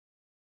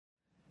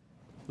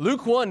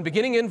Luke 1,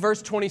 beginning in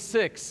verse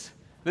 26,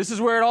 this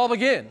is where it all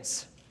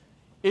begins.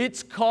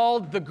 It's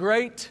called the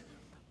Great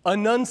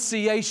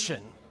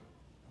Annunciation.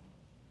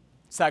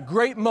 It's that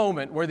great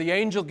moment where the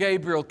angel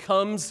Gabriel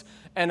comes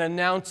and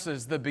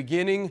announces the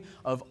beginning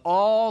of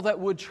all that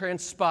would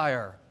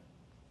transpire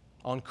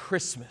on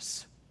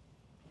Christmas.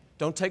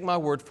 Don't take my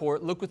word for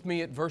it. Look with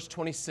me at verse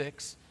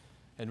 26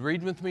 and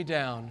read with me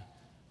down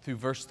through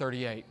verse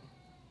 38.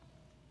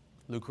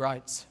 Luke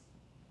writes,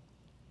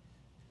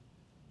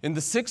 "In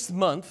the 6th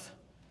month,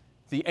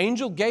 the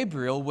angel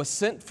Gabriel was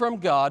sent from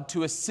God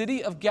to a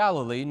city of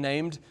Galilee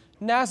named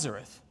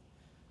Nazareth,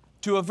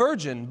 to a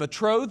virgin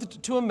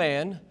betrothed to a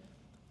man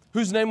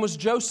whose name was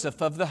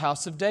Joseph of the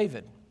house of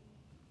David.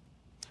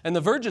 And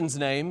the virgin's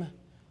name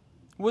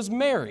was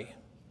Mary.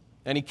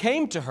 And he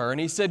came to her and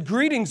he said,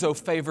 'Greetings, O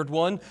favored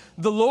one,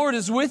 the Lord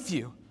is with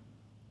you.'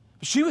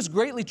 But she was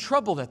greatly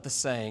troubled at the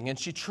saying, and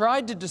she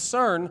tried to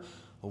discern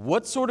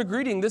what sort of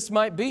greeting this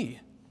might be.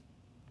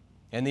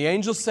 And the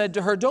angel said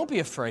to her, 'Don't be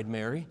afraid,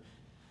 Mary,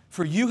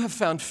 for you have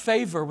found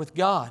favor with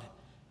God.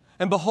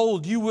 And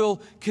behold, you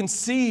will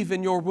conceive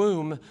in your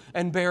womb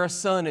and bear a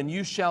son, and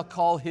you shall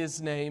call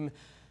his name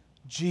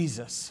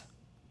Jesus.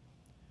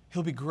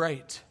 He'll be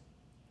great.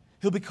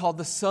 He'll be called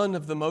the Son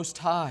of the Most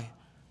High.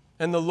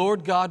 And the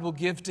Lord God will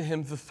give to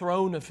him the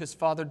throne of his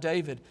father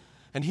David,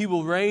 and he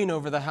will reign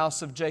over the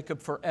house of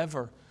Jacob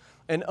forever.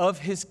 And of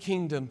his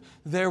kingdom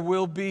there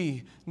will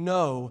be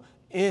no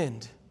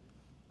end.'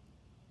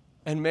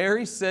 And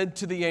Mary said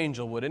to the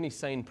angel," what any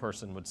sane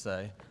person would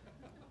say,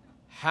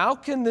 "How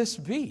can this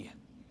be?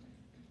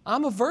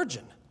 I'm a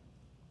virgin."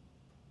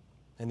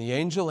 And the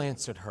angel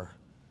answered her,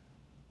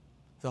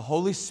 "The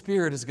Holy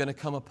Spirit is going to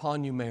come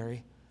upon you,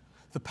 Mary.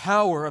 The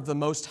power of the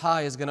Most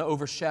High is going to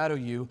overshadow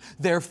you.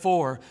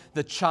 Therefore,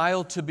 the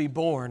child to be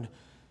born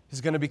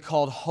is going to be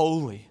called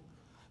Holy,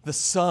 the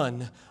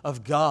Son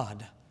of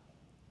God.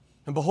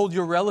 And behold,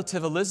 your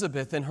relative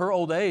Elizabeth, in her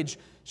old age,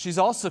 she's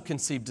also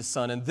conceived a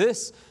son. And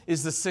this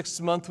is the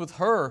 6th month with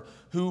her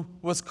who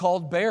was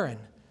called barren.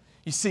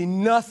 You see,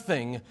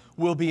 nothing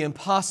will be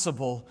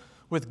impossible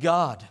with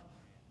God."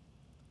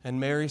 And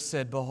Mary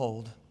said,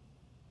 "Behold,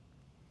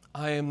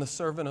 I am the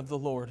servant of the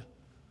Lord,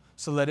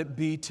 so let it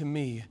be to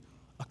me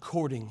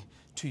according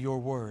to your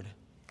word."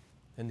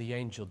 And the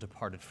angel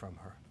departed from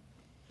her.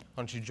 Why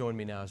don't you join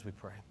me now as we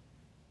pray?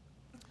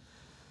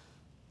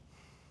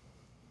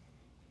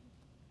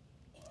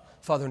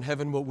 Father in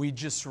heaven, what we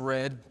just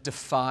read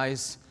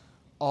defies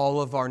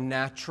all of our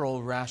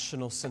natural,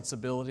 rational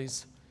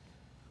sensibilities.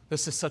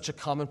 This is such a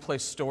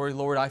commonplace story,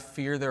 Lord. I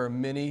fear there are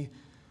many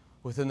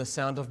within the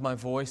sound of my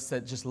voice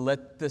that just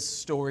let this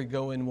story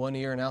go in one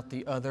ear and out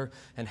the other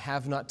and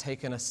have not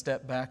taken a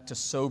step back to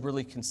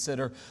soberly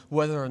consider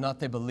whether or not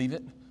they believe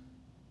it.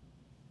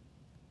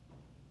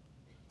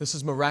 This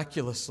is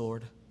miraculous,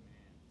 Lord.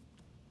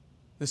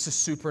 This is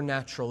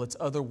supernatural. It's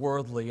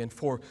otherworldly. And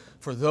for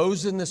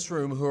those in this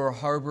room who are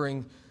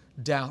harboring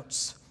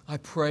doubts, I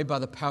pray by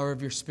the power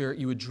of your Spirit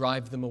you would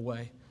drive them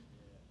away.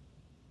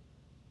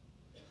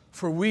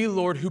 For we,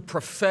 Lord, who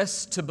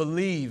profess to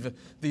believe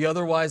the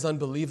otherwise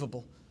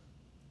unbelievable,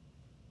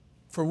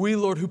 for we,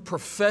 Lord, who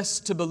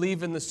profess to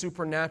believe in the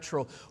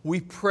supernatural,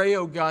 we pray,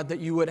 O God, that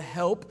you would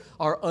help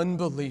our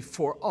unbelief.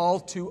 For all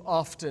too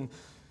often,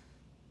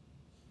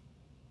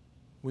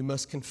 we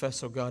must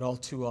confess, O God, all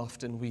too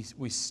often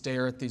we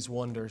stare at these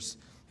wonders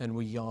and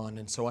we yawn.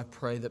 And so I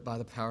pray that by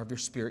the power of your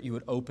Spirit, you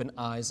would open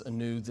eyes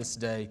anew this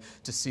day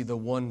to see the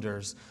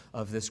wonders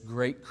of this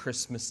great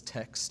Christmas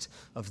text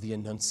of the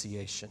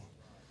Annunciation.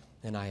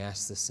 And I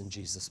ask this in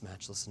Jesus'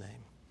 matchless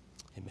name.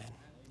 Amen.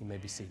 You may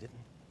be seated.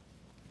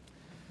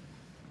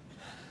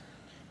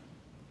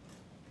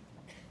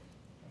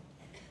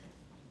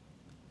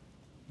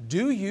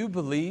 Do you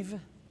believe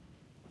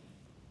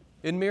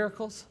in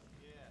miracles?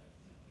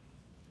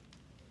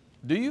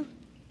 Do you?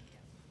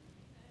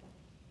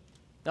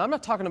 Now, I'm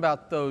not talking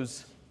about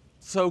those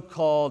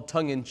so-called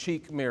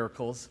tongue-in-cheek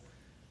miracles,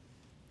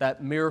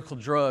 that miracle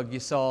drug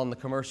you saw on the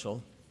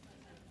commercial,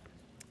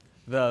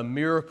 the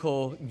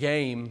miracle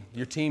game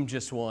your team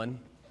just won.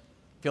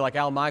 I feel like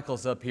Al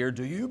Michaels up here.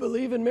 Do you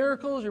believe in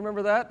miracles? You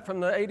remember that from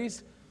the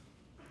 80s?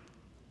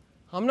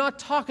 I'm not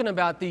talking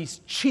about these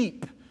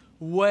cheap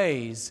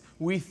ways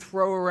we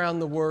throw around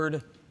the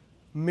word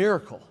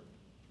miracle.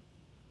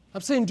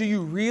 I'm saying, do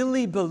you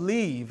really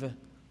believe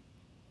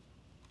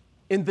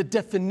in the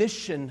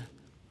definition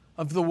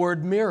of the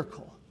word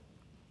miracle?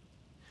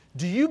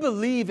 Do you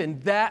believe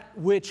in that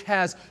which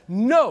has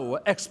no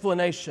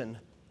explanation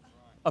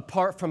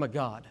apart from a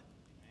God?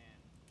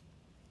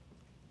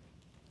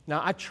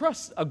 Now, I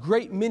trust a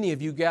great many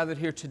of you gathered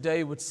here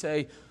today would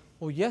say,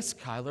 well, yes,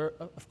 Kyler,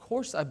 of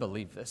course I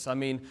believe this. I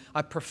mean,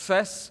 I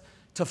profess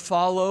to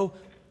follow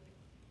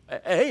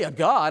a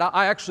God.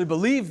 I actually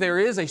believe there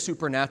is a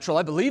supernatural.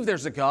 I believe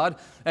there's a God,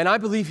 and I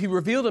believe He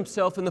revealed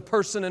Himself in the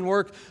person and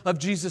work of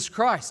Jesus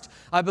Christ.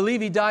 I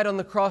believe He died on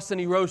the cross and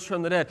He rose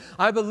from the dead.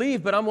 I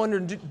believe, but I'm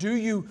wondering, do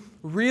you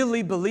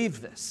really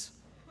believe this?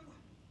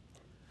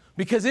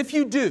 Because if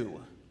you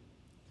do,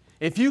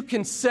 If you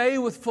can say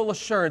with full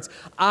assurance,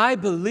 I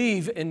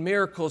believe in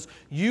miracles,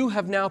 you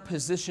have now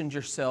positioned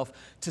yourself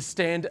to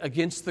stand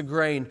against the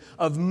grain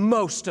of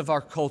most of our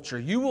culture.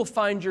 You will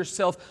find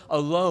yourself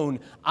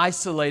alone,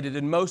 isolated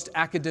in most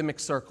academic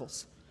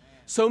circles.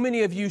 So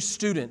many of you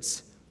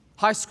students,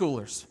 high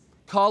schoolers,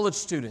 college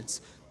students,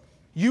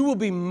 you will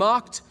be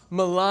mocked,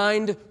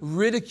 maligned,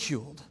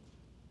 ridiculed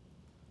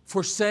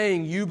for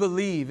saying you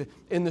believe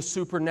in the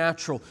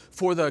supernatural.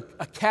 For the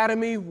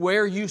academy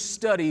where you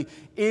study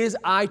is,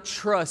 I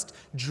trust,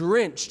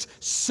 drenched,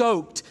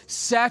 soaked,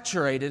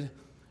 saturated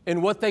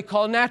in what they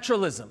call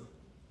naturalism.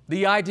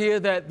 The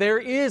idea that there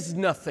is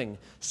nothing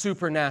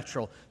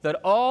supernatural, that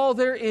all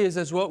there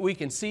is what we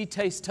can see,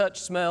 taste, touch,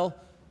 smell.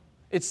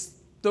 It's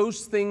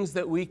those things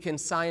that we can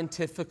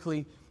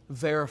scientifically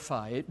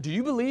verify. Do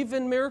you believe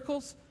in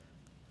miracles?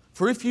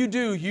 For if you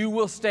do, you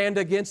will stand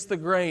against the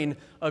grain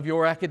of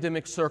your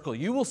academic circle.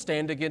 You will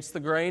stand against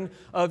the grain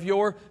of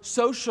your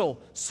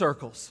social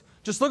circles.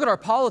 Just look at our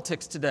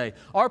politics today.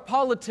 Our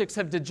politics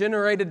have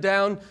degenerated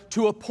down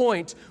to a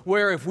point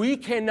where if we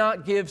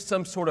cannot give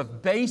some sort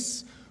of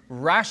base,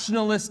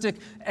 rationalistic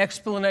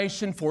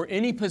explanation for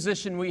any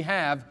position we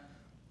have,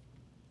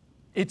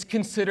 it's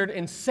considered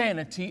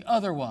insanity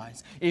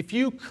otherwise. If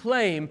you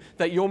claim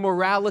that your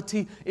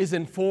morality is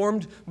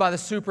informed by the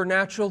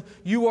supernatural,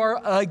 you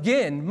are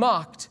again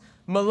mocked,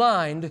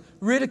 maligned,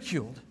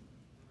 ridiculed.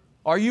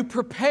 Are you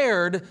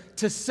prepared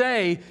to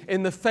say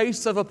in the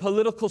face of a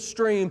political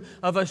stream,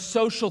 of a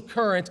social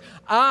current,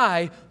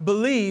 I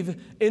believe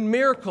in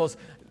miracles?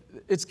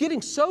 It's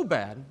getting so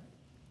bad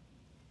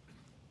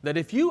that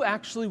if you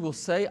actually will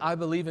say, I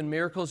believe in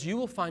miracles, you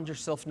will find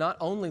yourself not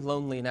only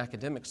lonely in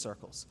academic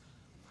circles,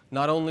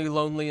 not only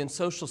lonely in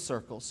social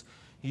circles,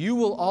 you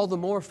will all the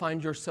more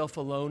find yourself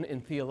alone in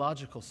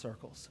theological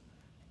circles.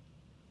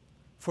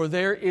 For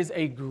there is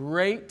a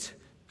great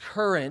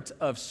current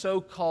of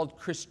so-called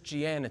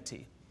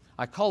Christianity.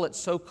 I call it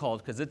so-called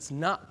because it's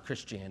not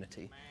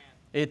Christianity.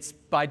 It's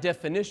by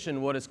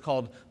definition what is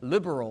called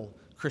liberal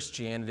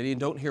Christianity.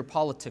 And don't hear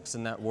politics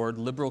in that word.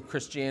 Liberal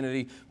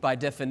Christianity, by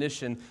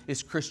definition,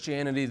 is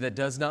Christianity that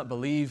does not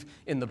believe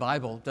in the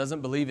Bible,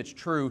 doesn't believe it's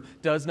true,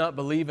 does not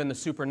believe in the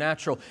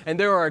supernatural. And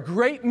there are a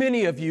great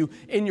many of you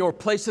in your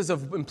places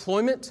of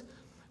employment.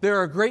 There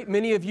are a great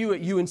many of you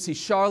at UNC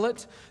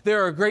Charlotte.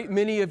 There are a great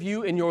many of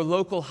you in your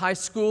local high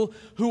school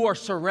who are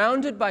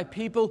surrounded by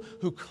people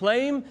who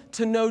claim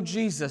to know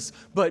Jesus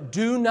but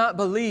do not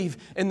believe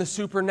in the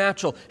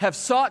supernatural, have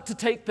sought to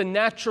take the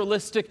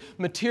naturalistic,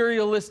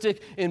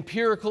 materialistic,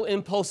 empirical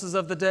impulses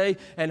of the day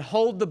and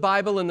hold the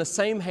Bible in the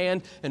same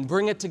hand and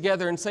bring it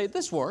together and say,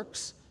 this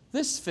works,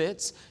 this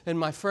fits. And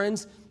my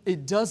friends,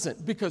 it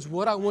doesn't, because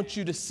what I want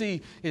you to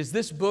see is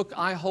this book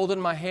I hold in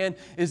my hand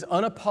is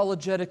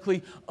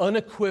unapologetically,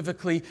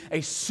 unequivocally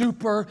a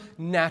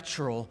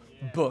supernatural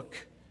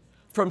book.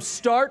 From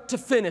start to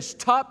finish,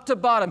 top to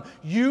bottom,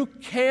 you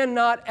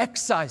cannot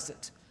excise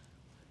it.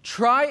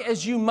 Try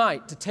as you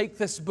might to take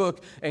this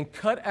book and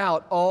cut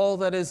out all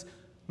that is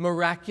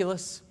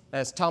miraculous,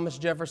 as Thomas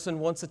Jefferson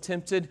once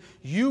attempted.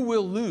 You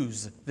will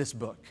lose this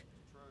book.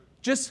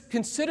 Just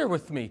consider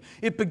with me.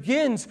 It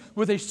begins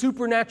with a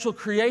supernatural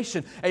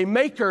creation. A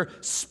maker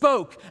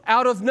spoke.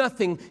 Out of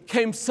nothing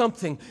came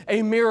something,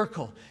 a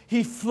miracle.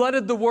 He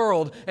flooded the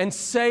world and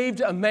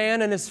saved a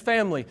man and his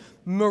family.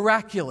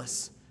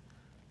 Miraculous.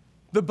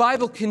 The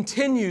Bible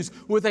continues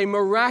with a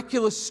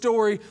miraculous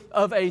story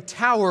of a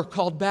tower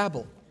called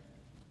Babel,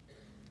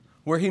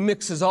 where he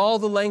mixes all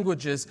the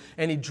languages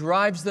and he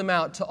drives them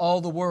out to all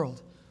the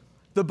world.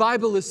 The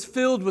Bible is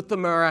filled with the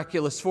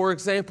miraculous. For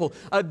example,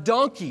 a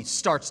donkey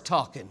starts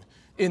talking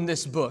in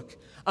this book.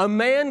 A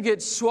man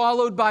gets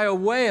swallowed by a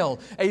whale.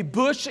 A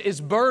bush is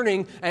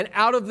burning, and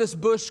out of this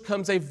bush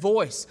comes a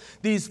voice.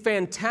 These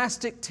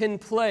fantastic 10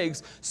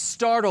 plagues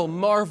startle,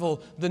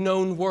 marvel the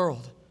known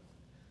world.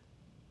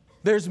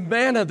 There's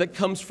manna that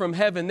comes from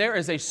heaven. There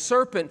is a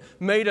serpent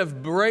made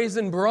of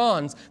brazen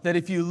bronze that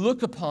if you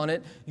look upon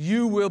it,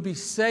 you will be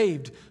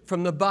saved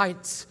from the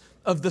bites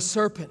of the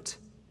serpent.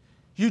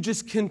 You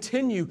just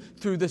continue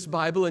through this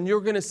Bible and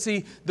you're going to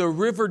see the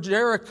river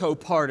Jericho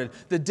parted,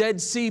 the Dead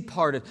Sea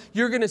parted.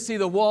 You're going to see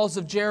the walls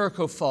of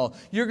Jericho fall.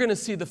 You're going to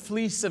see the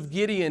fleece of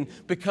Gideon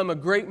become a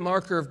great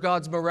marker of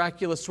God's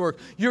miraculous work.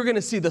 You're going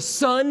to see the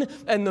sun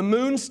and the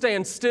moon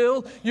stand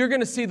still. You're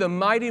going to see the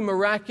mighty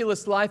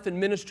miraculous life and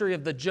ministry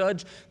of the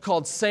judge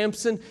called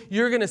Samson.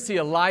 You're going to see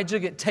Elijah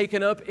get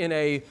taken up in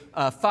a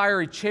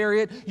fiery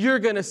chariot. You're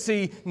going to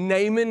see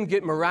Naaman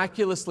get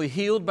miraculously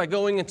healed by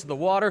going into the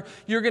water.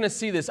 You're going to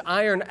see this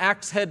iron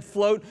axe head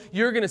float.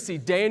 You're going to see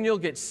Daniel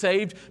get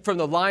saved from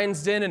the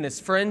lion's den and his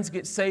friends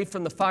get saved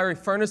from the fiery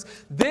furnace.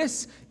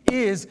 This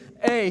is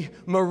a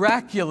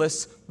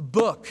miraculous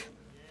book.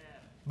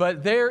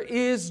 But there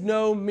is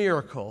no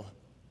miracle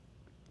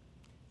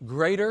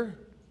greater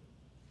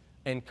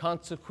and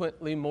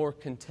consequently more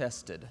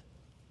contested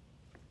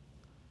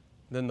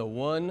than the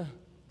one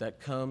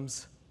that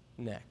comes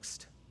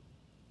next.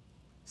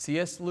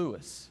 C.S.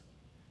 Lewis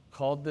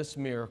called this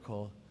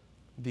miracle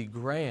the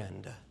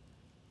grand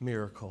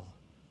miracle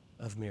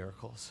of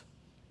miracles.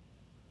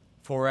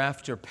 For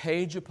after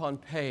page upon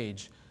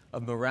page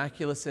of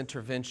miraculous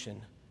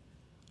intervention,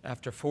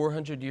 after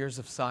 400 years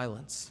of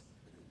silence,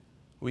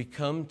 we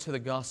come to the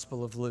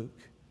Gospel of Luke.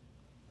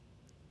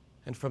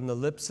 And from the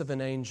lips of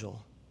an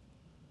angel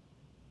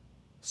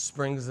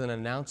springs an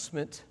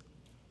announcement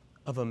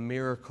of a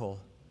miracle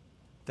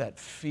that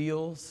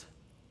feels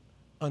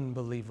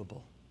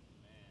unbelievable.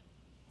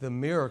 The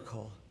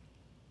miracle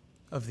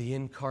of the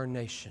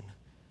incarnation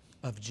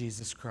of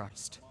Jesus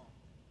Christ.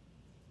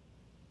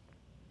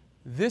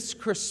 This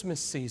Christmas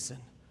season,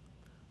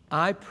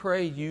 I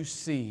pray you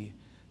see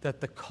that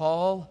the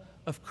call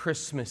of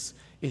Christmas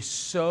is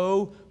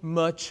so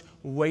much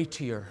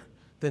weightier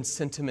than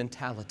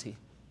sentimentality.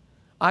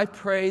 I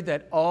pray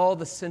that all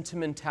the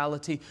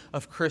sentimentality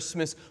of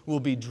Christmas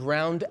will be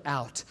drowned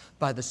out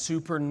by the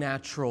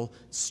supernatural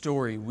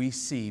story we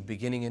see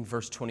beginning in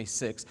verse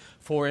 26.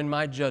 For in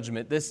my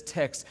judgment, this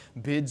text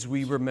bids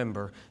we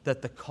remember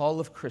that the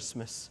call of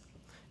Christmas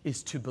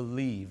is to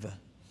believe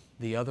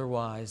the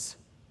otherwise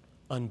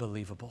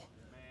unbelievable.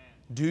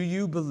 Do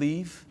you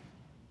believe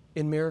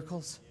in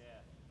miracles?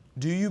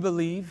 Do you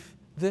believe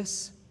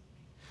this?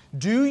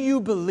 Do you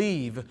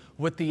believe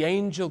what the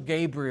angel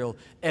Gabriel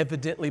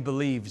evidently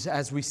believes,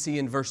 as we see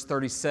in verse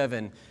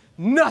 37?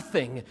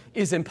 Nothing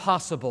is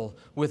impossible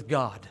with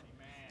God.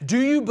 Do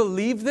you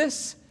believe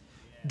this?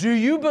 Do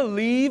you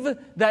believe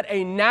that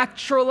a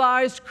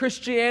naturalized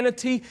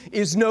Christianity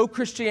is no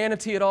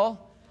Christianity at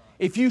all?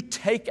 If you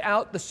take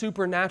out the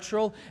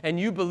supernatural and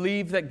you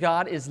believe that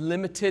God is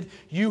limited,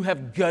 you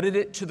have gutted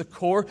it to the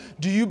core.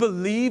 Do you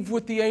believe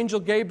with the angel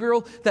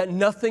Gabriel that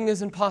nothing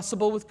is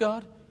impossible with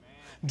God?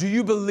 Do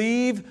you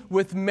believe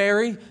with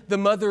Mary, the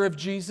mother of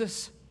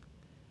Jesus?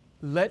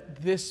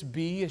 Let this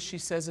be, as she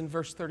says in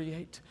verse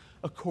 38,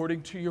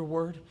 according to your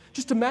word.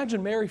 Just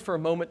imagine Mary for a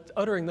moment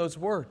uttering those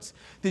words.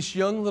 This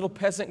young little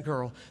peasant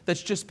girl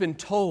that's just been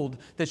told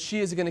that she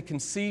is going to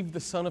conceive the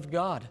Son of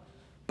God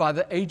by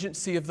the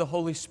agency of the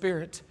Holy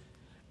Spirit.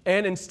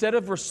 And instead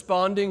of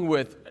responding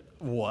with,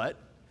 what?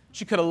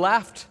 She could have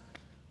laughed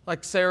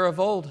like Sarah of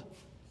old.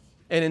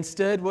 And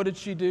instead, what did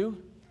she do?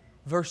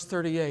 Verse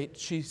 38,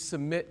 she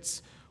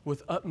submits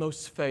with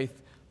utmost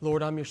faith.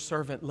 Lord, I'm your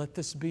servant. Let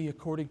this be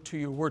according to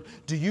your word.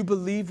 Do you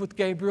believe with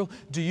Gabriel?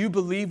 Do you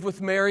believe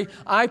with Mary?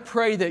 I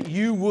pray that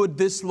you would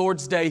this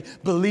Lord's Day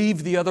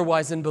believe the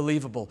otherwise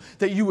unbelievable,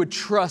 that you would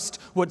trust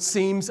what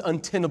seems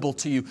untenable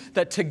to you,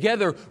 that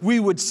together we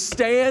would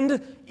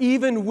stand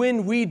even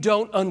when we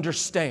don't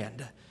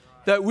understand,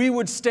 that we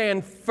would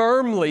stand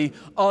firmly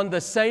on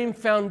the same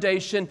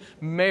foundation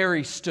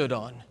Mary stood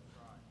on.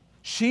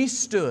 She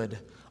stood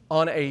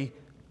on a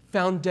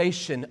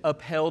foundation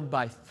upheld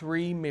by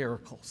three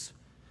miracles.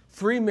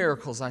 Three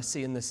miracles I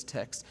see in this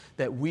text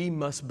that we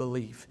must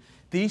believe.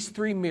 These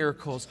three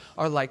miracles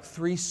are like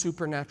three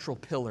supernatural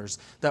pillars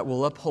that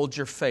will uphold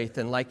your faith.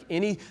 And like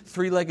any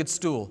three-legged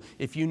stool,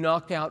 if you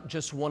knock out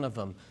just one of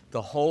them,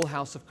 the whole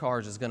house of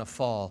cards is going to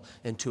fall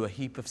into a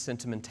heap of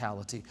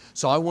sentimentality.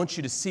 So I want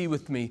you to see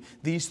with me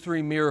these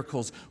three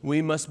miracles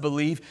we must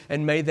believe,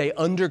 and may they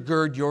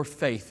undergird your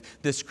faith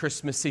this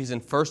Christmas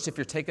season. First, if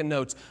you're taking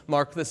notes,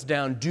 mark this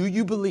down. Do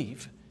you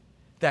believe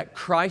that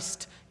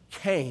Christ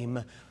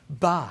came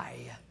by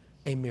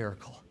a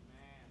miracle?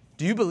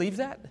 Do you believe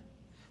that?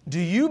 Do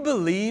you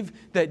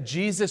believe that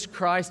Jesus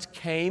Christ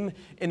came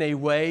in a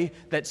way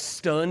that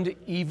stunned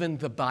even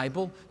the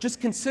Bible?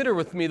 Just consider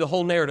with me the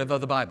whole narrative of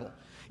the Bible.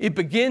 It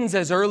begins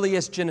as early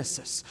as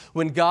Genesis,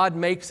 when God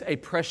makes a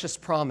precious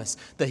promise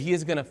that He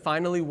is going to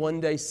finally one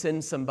day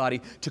send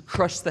somebody to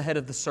crush the head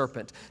of the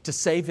serpent, to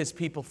save His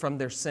people from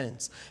their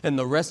sins. And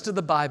the rest of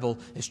the Bible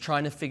is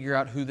trying to figure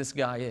out who this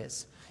guy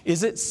is.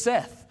 Is it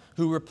Seth,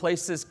 who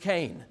replaces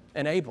Cain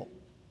and Abel?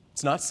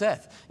 It's not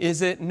Seth.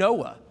 Is it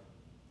Noah?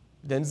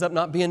 It ends up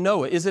not being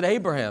Noah. Is it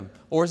Abraham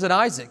or is it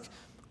Isaac?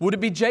 Would it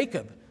be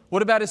Jacob?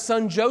 What about his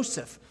son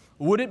Joseph?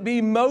 Would it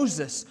be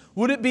Moses?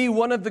 Would it be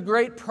one of the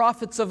great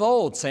prophets of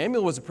old?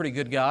 Samuel was a pretty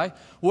good guy.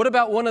 What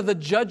about one of the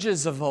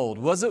judges of old?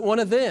 Was it one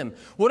of them?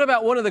 What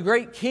about one of the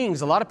great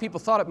kings? A lot of people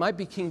thought it might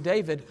be King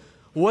David.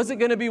 Was it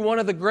going to be one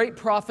of the great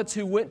prophets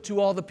who went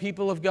to all the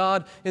people of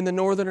God in the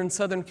northern and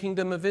southern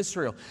kingdom of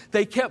Israel?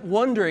 They kept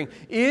wondering,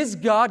 is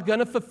God going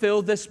to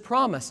fulfill this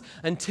promise?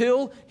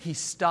 Until He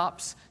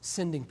stops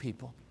sending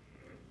people.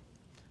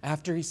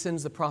 After He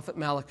sends the prophet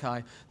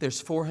Malachi, there's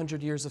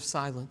 400 years of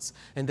silence,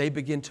 and they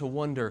begin to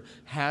wonder,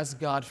 has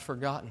God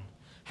forgotten?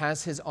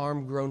 Has His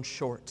arm grown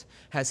short?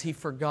 Has He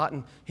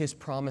forgotten His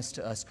promise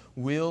to us?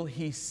 Will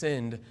He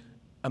send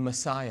a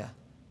Messiah?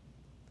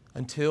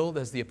 Until,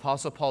 as the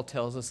Apostle Paul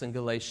tells us in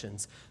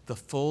Galatians, the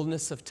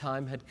fullness of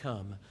time had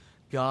come,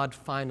 God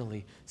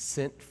finally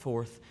sent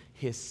forth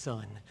His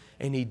Son.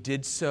 And He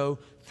did so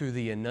through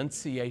the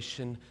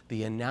annunciation,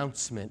 the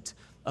announcement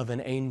of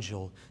an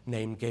angel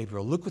named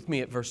Gabriel. Look with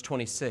me at verse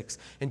 26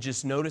 and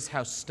just notice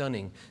how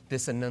stunning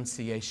this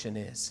annunciation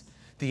is.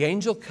 The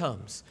angel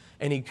comes,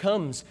 and he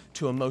comes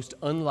to a most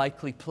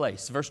unlikely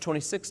place. Verse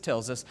 26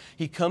 tells us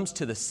he comes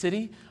to the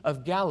city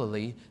of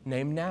Galilee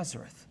named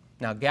Nazareth.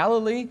 Now,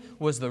 Galilee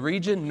was the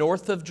region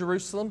north of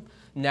Jerusalem.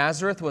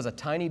 Nazareth was a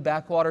tiny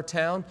backwater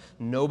town.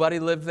 Nobody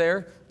lived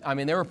there. I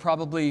mean, there were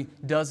probably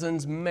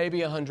dozens,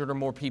 maybe 100 or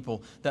more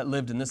people that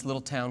lived in this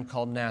little town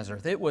called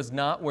Nazareth. It was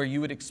not where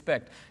you would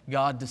expect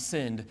God to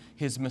send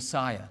His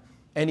Messiah.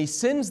 And He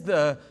sends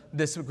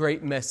this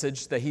great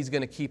message that He's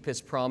going to keep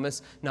His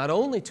promise, not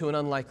only to an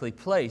unlikely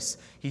place,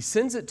 He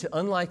sends it to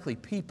unlikely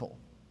people,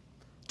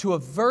 to a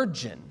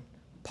virgin,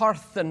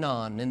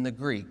 Parthenon in the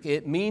Greek.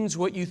 It means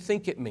what you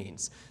think it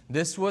means.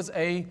 This was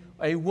a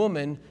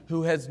woman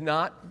who has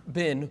not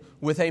been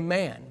with a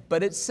man.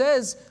 But it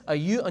says an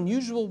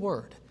unusual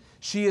word.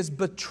 She is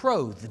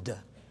betrothed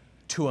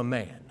to a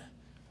man.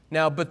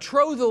 Now,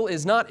 betrothal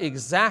is not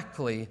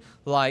exactly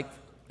like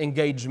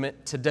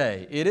engagement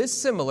today. It is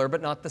similar,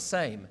 but not the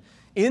same.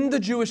 In the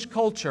Jewish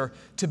culture,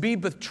 to be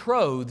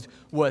betrothed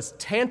was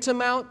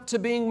tantamount to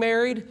being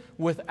married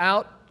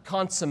without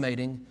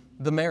consummating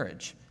the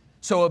marriage.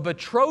 So a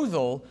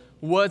betrothal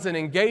was an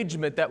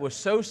engagement that was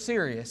so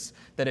serious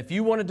that if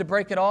you wanted to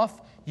break it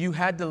off, you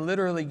had to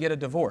literally get a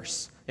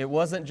divorce. It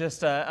wasn't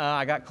just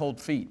I got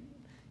cold feet.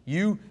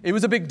 It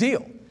was a big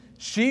deal.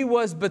 She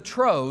was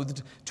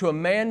betrothed to a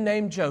man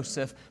named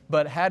Joseph,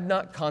 but had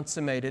not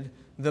consummated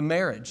the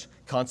marriage.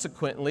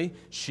 Consequently,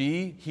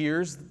 she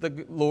hears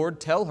the Lord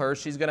tell her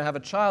she's going to have a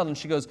child, and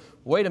she goes,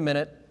 wait a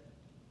minute,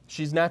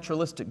 she's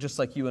naturalistic just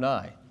like you and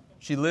I.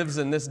 She lives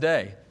in this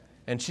day.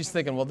 And she's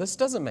thinking, well, this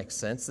doesn't make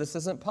sense. This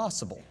isn't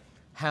possible.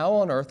 How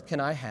on earth can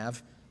I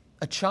have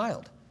a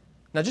child?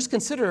 Now just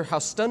consider how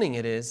stunning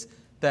it is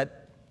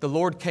that the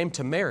Lord came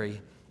to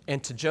Mary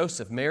and to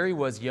Joseph. Mary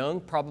was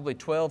young, probably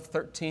 12,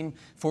 13,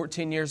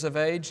 14 years of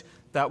age.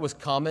 That was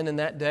common in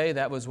that day.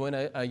 That was when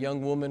a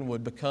young woman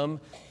would become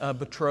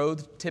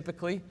betrothed,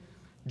 typically.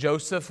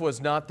 Joseph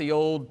was not the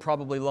old,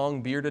 probably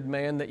long-bearded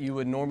man that you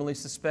would normally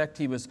suspect.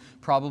 He was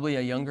probably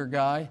a younger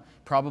guy,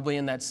 probably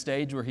in that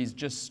stage where he's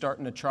just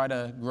starting to try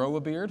to grow a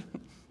beard.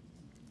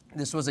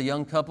 This was a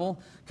young couple.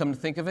 Come to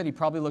think of it, he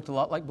probably looked a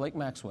lot like Blake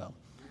Maxwell.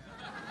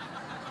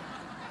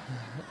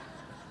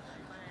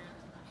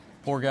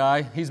 Poor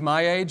guy. He's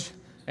my age,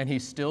 and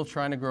he's still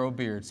trying to grow a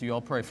beard, so you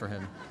all pray for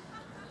him.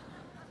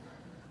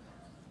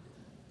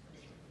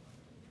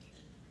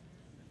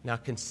 Now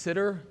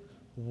consider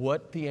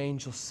what the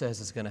angel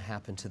says is going to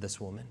happen to this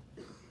woman.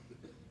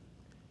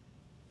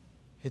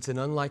 It's an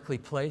unlikely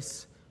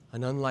place,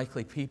 an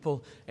unlikely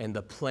people, and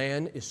the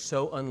plan is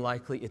so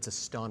unlikely it's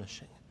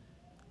astonishing.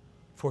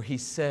 For he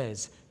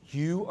says,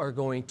 you are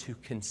going to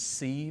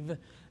conceive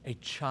a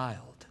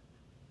child.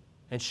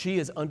 And she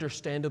is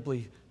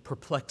understandably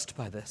perplexed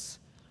by this.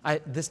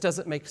 This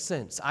doesn't make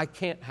sense. I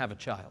can't have a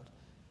child.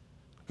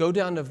 Go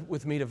down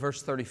with me to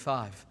verse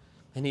 35,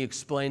 and he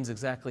explains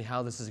exactly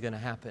how this is going to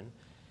happen.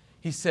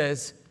 He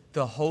says,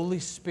 the Holy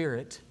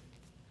Spirit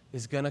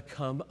is going to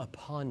come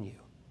upon you.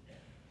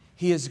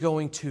 He is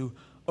going to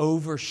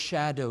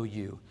overshadow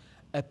you.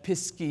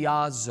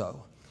 Episkiazo.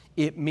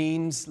 It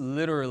means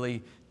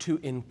literally to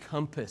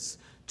encompass,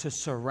 to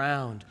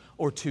surround,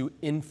 or to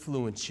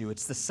influence you.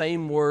 It's the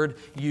same word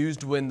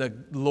used when the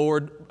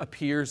Lord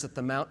appears at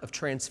the Mount of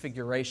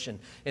Transfiguration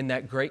in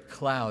that great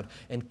cloud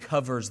and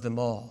covers them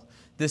all.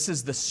 This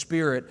is the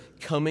Spirit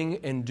coming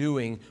and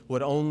doing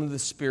what only the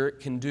Spirit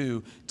can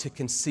do to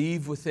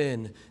conceive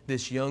within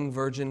this young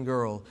virgin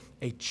girl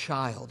a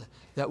child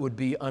that would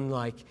be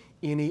unlike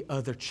any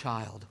other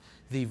child.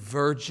 The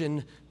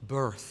virgin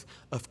birth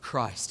of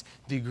Christ,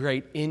 the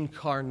great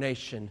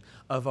incarnation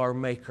of our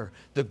Maker,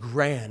 the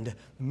grand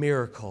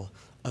miracle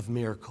of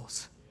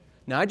miracles.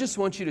 Now, I just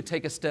want you to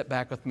take a step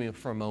back with me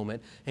for a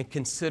moment and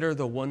consider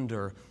the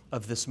wonder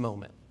of this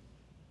moment.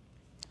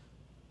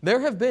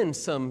 There have been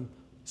some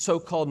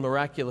so-called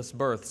miraculous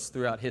births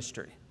throughout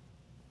history.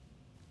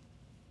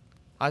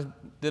 I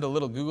did a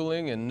little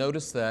Googling and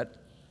noticed that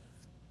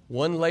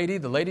one lady,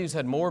 the lady who's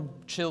had more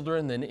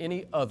children than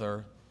any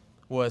other,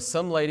 was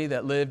some lady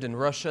that lived in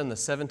Russia in the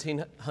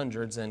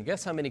 1700s, and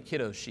guess how many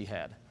kiddos she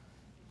had?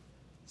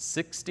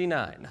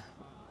 69.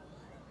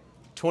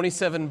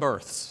 27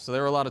 births. So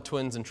there were a lot of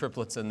twins and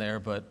triplets in there,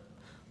 but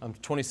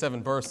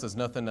 27 births is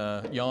nothing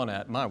to yawn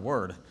at, my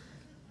word.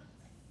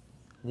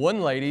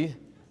 One lady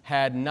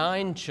had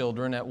 9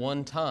 children at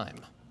one time,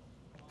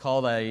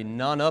 called a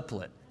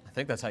nonuplet. I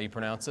think that's how you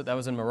pronounce it. That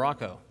was in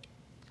Morocco.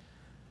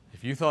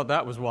 If you thought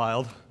that was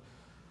wild,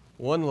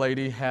 one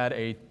lady had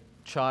a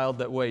child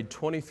that weighed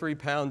 23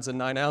 pounds and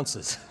 9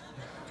 ounces.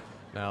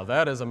 Now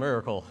that is a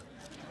miracle.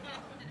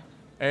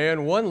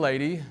 And one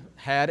lady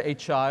had a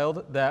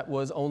child that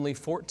was only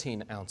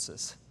 14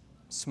 ounces,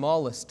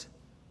 smallest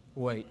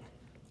weight.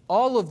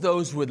 All of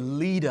those would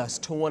lead us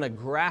to want to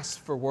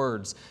grasp for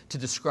words to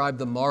describe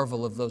the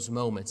marvel of those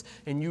moments.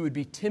 And you would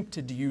be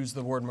tempted to use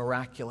the word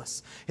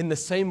miraculous. In the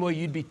same way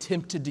you'd be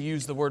tempted to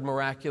use the word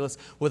miraculous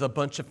with a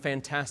bunch of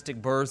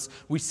fantastic births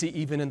we see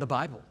even in the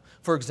Bible.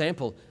 For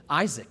example,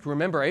 Isaac.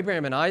 Remember,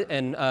 Abraham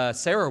and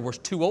Sarah were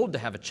too old to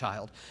have a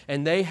child.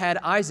 And they had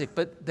Isaac,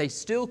 but they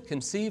still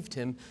conceived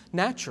him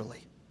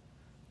naturally.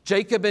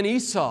 Jacob and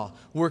Esau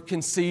were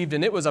conceived,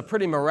 and it was a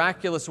pretty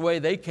miraculous way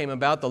they came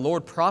about. The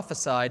Lord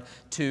prophesied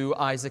to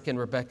Isaac and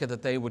Rebekah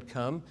that they would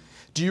come.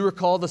 Do you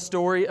recall the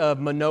story of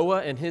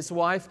Manoah and his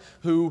wife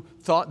who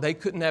thought they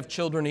couldn't have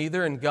children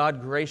either, and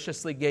God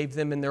graciously gave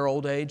them in their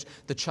old age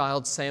the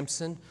child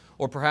Samson?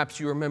 Or perhaps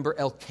you remember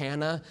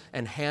Elkanah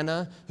and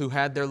Hannah who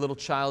had their little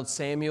child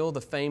Samuel, the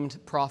famed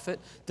prophet.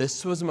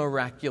 This was a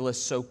miraculous,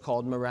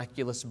 so-called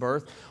miraculous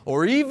birth.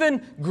 Or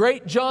even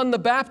great John the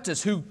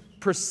Baptist, who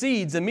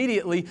precedes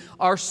immediately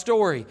our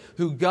story,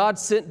 who God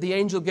sent the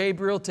angel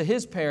Gabriel to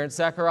his parents,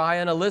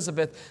 Zechariah and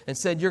Elizabeth, and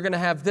said, you're going to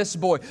have this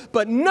boy.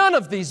 But none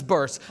of these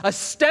births,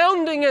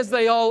 astounding as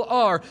they all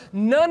are,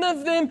 none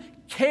of them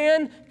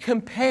can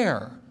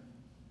compare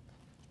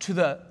to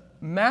the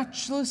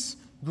matchless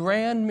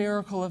grand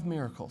miracle of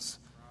miracles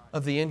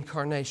of the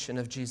incarnation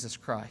of Jesus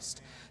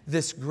Christ,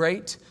 this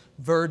great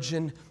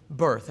virgin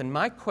birth. And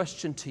my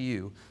question to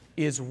you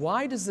is,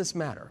 why does this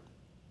matter?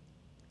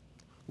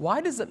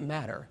 Why does it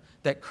matter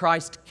that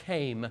Christ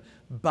came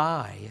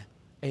by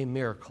a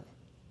miracle?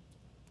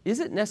 Is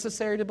it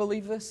necessary to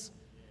believe this?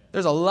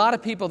 There's a lot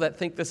of people that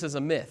think this is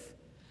a myth.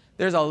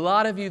 There's a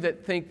lot of you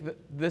that think that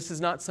this is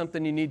not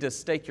something you need to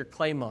stake your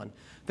claim on.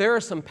 There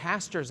are some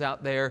pastors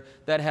out there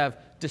that have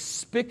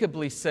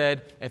despicably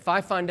said, if I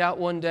find out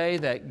one day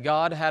that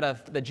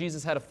that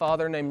Jesus had a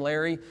father named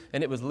Larry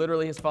and it was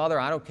literally his father,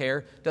 I don't care.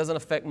 It doesn't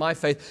affect my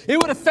faith. It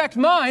would affect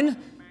mine.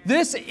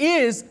 This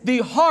is the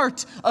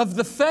heart of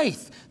the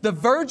faith. The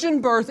virgin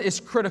birth is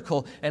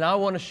critical, and I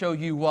want to show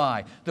you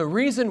why. The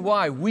reason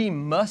why we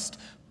must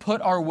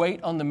put our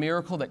weight on the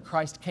miracle that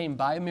Christ came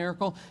by a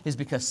miracle is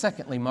because,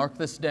 secondly, mark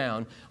this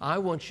down, I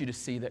want you to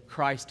see that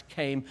Christ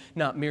came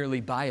not merely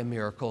by a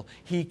miracle,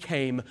 He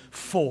came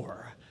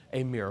for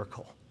a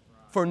miracle.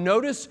 For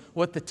notice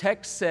what the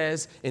text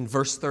says in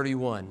verse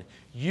 31.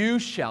 You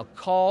shall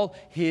call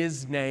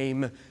His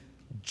name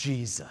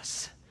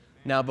Jesus.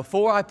 Now,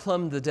 before I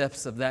plumb the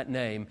depths of that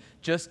name,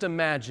 just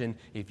imagine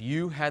if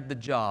you had the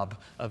job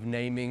of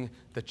naming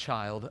the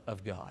child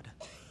of God.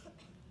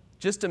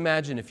 Just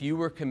imagine if you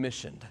were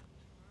commissioned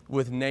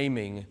with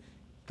naming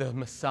the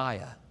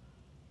Messiah,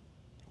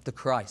 the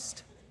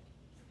Christ.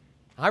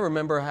 I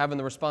remember having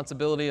the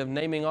responsibility of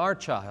naming our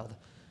child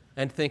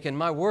and thinking,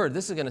 my word,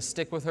 this is going to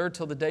stick with her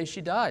till the day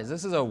she dies.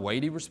 This is a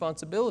weighty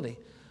responsibility.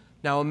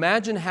 Now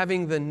imagine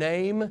having the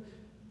name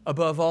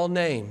above all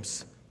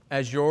names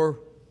as your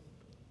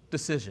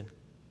decision.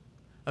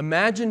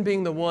 Imagine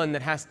being the one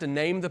that has to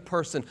name the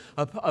person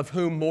of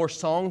whom more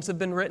songs have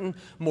been written,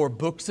 more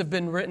books have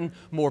been written,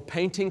 more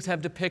paintings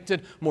have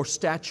depicted, more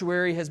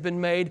statuary has been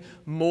made,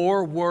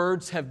 more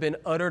words have been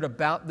uttered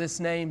about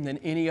this name than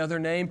any other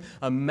name.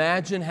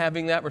 Imagine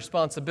having that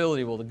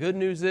responsibility. Well, the good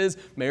news is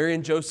Mary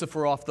and Joseph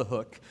were off the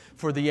hook.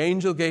 For the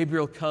angel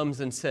Gabriel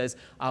comes and says,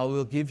 I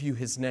will give you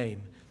his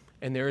name.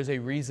 And there is a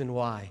reason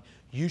why.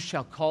 You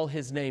shall call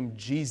his name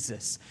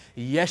Jesus,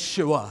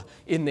 Yeshua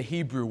in the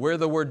Hebrew, where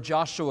the word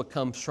Joshua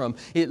comes from.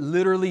 It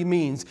literally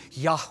means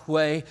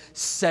Yahweh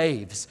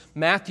saves.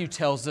 Matthew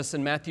tells us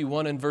in Matthew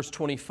 1 and verse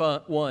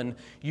 21,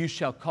 you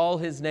shall call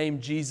his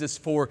name Jesus,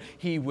 for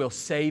he will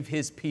save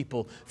his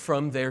people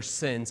from their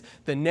sins.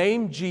 The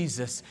name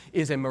Jesus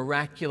is a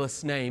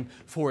miraculous name,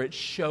 for it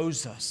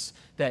shows us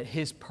that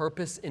his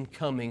purpose in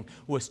coming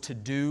was to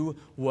do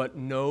what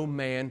no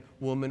man,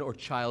 woman, or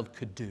child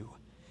could do.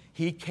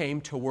 He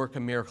came to work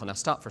a miracle. Now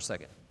stop for a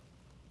second.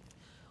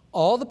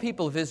 All the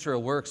people of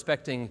Israel were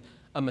expecting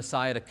a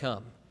Messiah to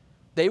come.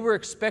 They were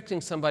expecting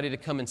somebody to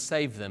come and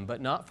save them,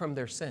 but not from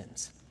their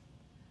sins.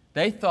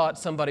 They thought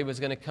somebody was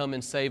going to come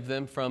and save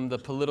them from the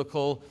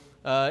political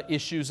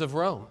issues of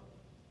Rome.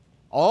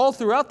 All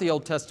throughout the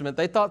Old Testament,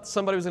 they thought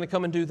somebody was going to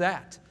come and do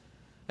that.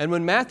 And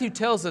when Matthew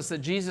tells us that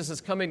Jesus is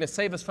coming to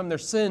save us from their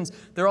sins,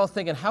 they're all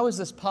thinking, how is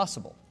this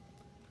possible?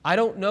 I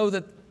don't know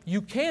that you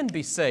can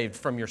be saved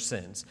from your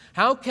sins.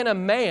 How can a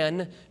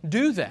man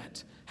do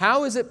that?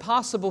 How is it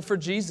possible for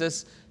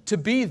Jesus to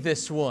be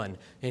this one?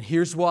 And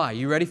here's why.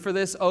 You ready for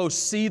this? Oh,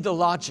 see the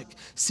logic,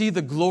 see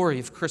the glory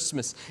of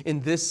Christmas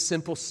in this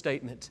simple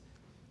statement.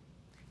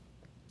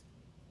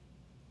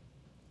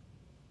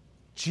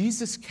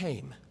 Jesus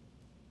came,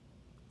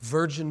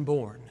 virgin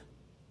born,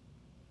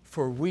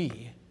 for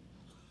we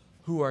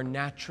who are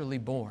naturally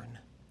born,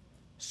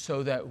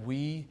 so that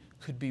we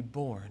could be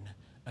born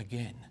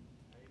again.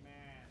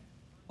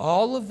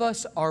 All of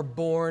us are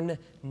born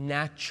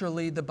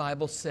naturally, the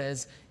Bible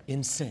says,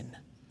 in sin.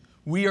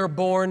 We are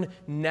born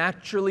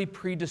naturally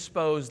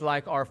predisposed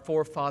like our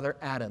forefather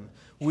Adam.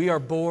 We are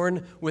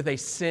born with a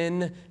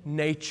sin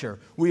nature.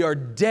 We are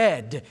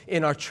dead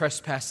in our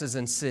trespasses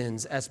and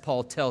sins, as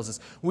Paul tells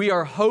us. We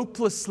are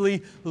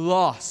hopelessly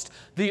lost.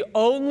 The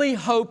only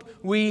hope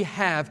we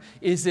have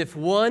is if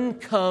one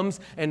comes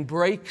and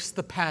breaks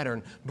the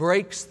pattern,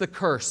 breaks the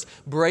curse,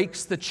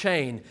 breaks the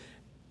chain.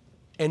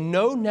 And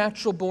no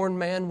natural-born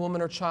man, woman,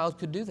 or child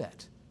could do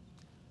that.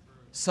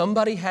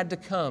 Somebody had to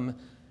come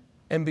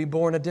and be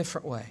born a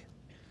different way.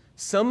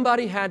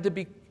 Somebody had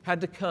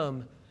to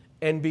come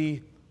and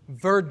be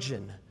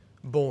virgin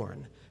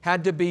born.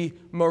 had to be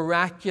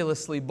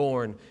miraculously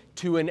born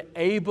to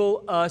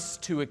enable us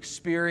to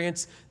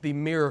experience the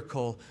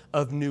miracle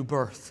of new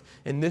birth.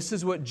 And this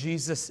is what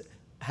Jesus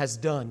has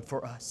done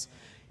for us.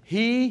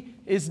 He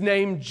is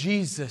named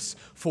Jesus,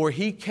 for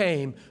He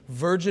came,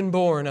 virgin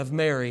born of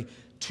Mary,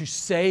 to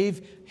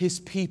save His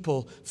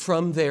people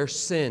from their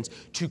sins,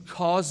 to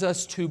cause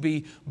us to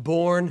be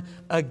born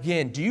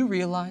again. Do you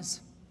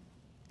realize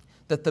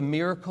that the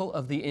miracle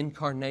of the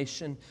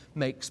incarnation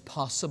makes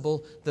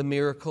possible the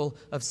miracle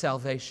of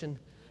salvation?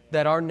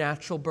 That our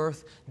natural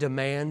birth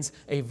demands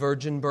a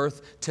virgin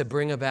birth to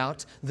bring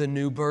about the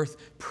new birth?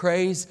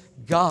 Praise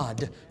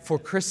God for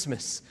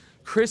Christmas.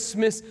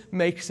 Christmas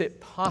makes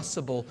it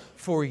possible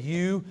for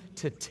you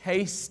to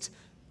taste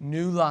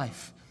new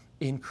life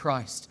in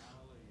Christ.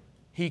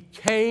 He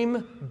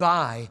came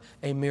by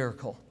a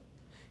miracle.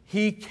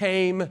 He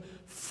came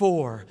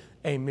for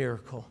a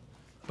miracle.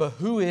 But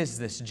who is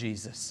this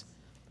Jesus?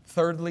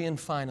 Thirdly and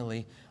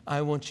finally,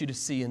 I want you to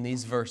see in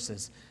these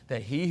verses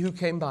that He who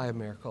came by a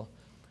miracle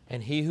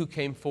and He who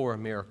came for a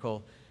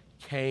miracle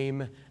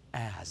came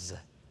as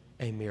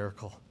a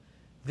miracle.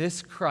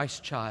 This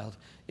Christ child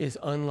is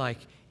unlike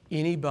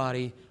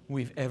anybody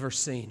we've ever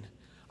seen.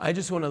 I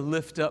just want to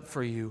lift up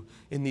for you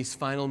in these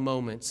final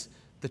moments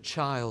the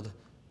child,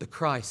 the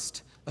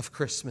Christ of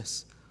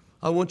Christmas.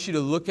 I want you to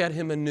look at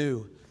Him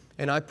anew,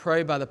 and I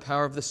pray by the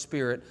power of the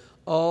Spirit,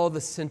 all the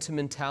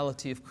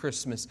sentimentality of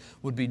Christmas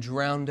would be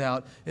drowned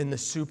out in the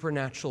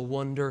supernatural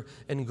wonder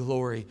and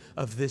glory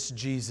of this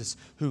Jesus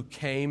who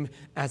came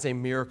as a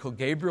miracle.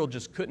 Gabriel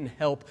just couldn't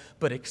help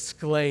but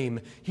exclaim.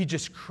 He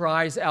just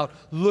cries out,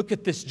 look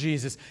at this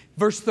Jesus.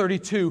 Verse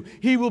 32,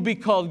 He will be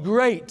called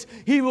great.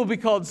 He will be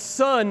called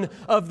Son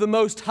of the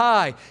Most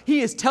High. He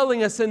is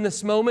telling us in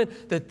this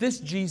moment that this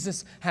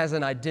Jesus has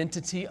an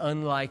identity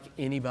unlike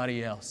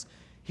anybody else.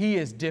 He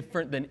is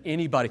different than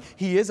anybody.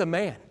 He is a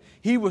man.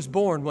 He was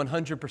born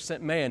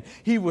 100% man.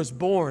 He was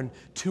born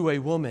to a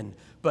woman,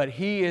 but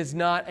He is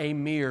not a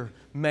mere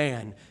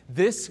man.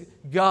 This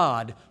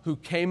God who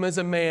came as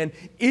a man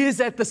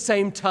is at the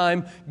same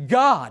time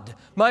God.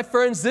 My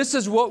friends, this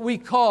is what we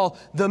call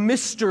the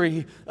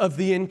mystery of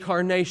the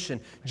incarnation.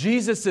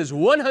 Jesus is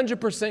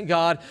 100%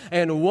 God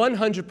and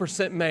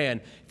 100% man.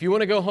 If you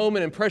want to go home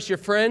and impress your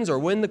friends or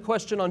win the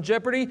question on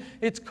Jeopardy,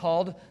 it's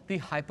called the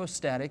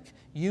hypostatic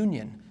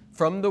union.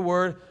 From the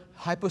word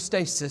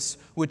hypostasis,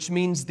 which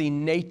means the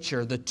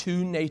nature, the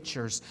two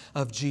natures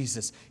of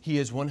Jesus. He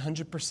is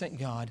 100%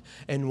 God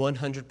and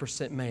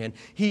 100% man.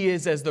 He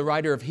is, as the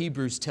writer of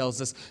Hebrews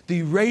tells us,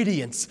 the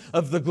radiance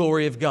of the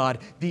glory of God,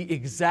 the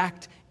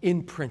exact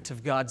imprint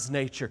of God's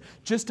nature.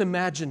 Just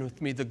imagine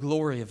with me the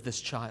glory of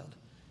this child.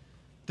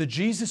 The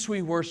Jesus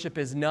we worship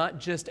is not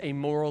just a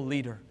moral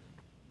leader.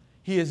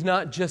 He is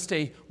not just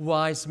a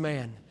wise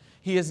man.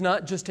 He is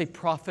not just a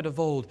prophet of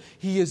old.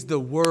 He is the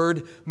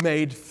Word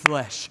made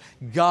flesh,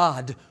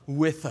 God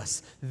with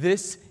us.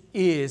 This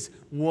is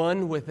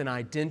one with an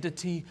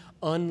identity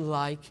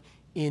unlike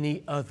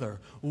any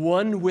other,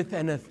 one with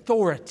an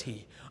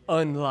authority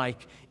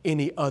unlike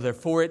any other.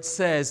 For it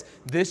says,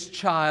 this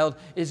child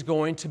is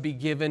going to be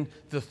given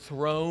the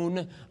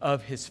throne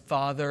of his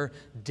father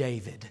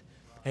David,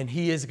 and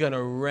he is going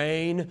to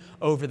reign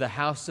over the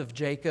house of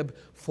Jacob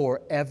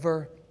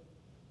forever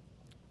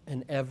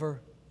and ever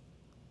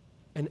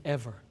and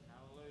ever.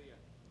 Hallelujah.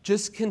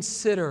 Just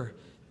consider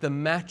the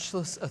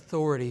matchless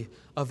authority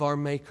of our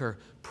Maker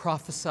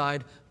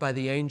prophesied by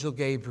the angel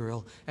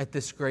Gabriel at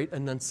this great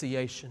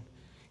annunciation.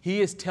 He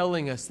is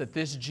telling us that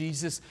this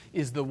Jesus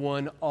is the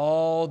one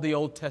all the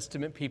Old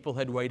Testament people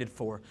had waited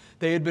for.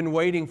 They had been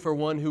waiting for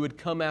one who would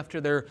come after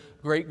their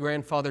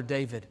great-grandfather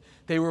David.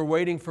 They were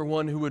waiting for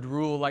one who would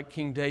rule like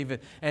King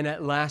David. And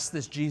at last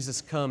this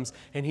Jesus comes,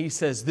 and He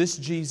says, this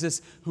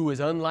Jesus, who is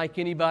unlike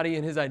anybody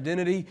in His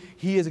identity,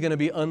 He is going to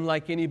be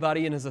unlike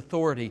anybody in His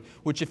authority,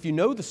 which if you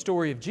know the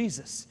story of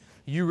Jesus,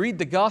 you read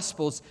the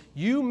Gospels,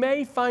 you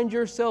may find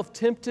yourself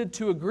tempted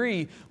to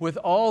agree with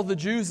all the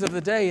Jews of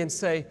the day and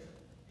say,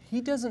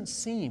 He doesn't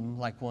seem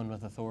like one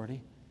with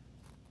authority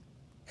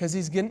because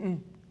He's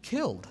getting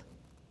killed.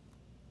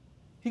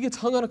 He gets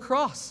hung on a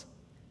cross.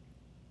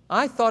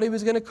 I thought He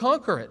was going to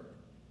conquer it.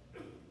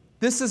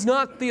 This is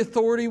not the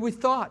authority we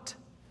thought.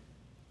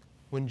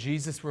 When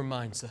Jesus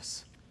reminds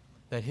us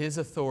that His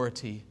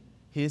authority,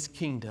 His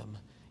kingdom,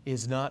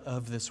 is not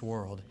of this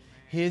world.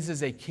 His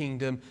is a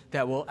kingdom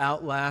that will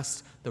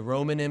outlast the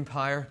Roman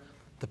Empire,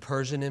 the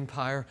Persian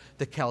Empire,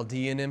 the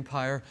Chaldean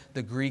Empire,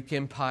 the Greek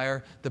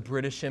Empire, the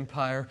British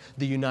Empire,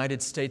 the United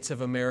States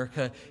of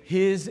America.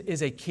 His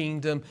is a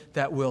kingdom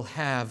that will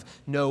have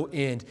no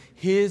end.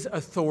 His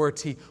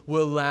authority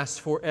will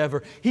last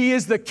forever. He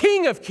is the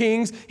King of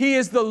kings. He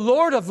is the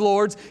Lord of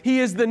lords. He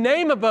is the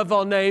name above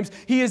all names.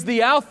 He is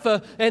the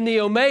Alpha and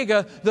the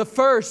Omega, the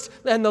first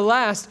and the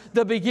last,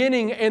 the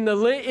beginning and the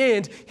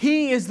end.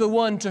 He is the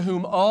one to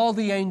whom all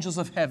the angels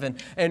of heaven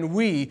and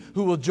we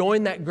who will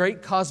join that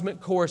great cosmic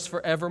chorus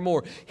forever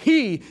forevermore.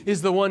 He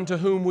is the one to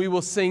whom we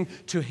will sing,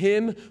 to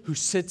him who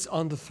sits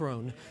on the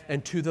throne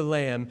and to the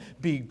Lamb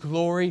be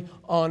glory,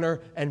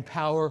 honor, and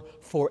power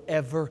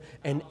forever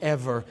and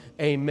ever.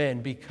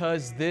 Amen.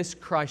 Because this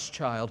Christ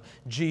child,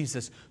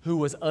 Jesus, who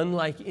was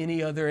unlike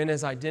any other in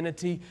his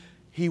identity,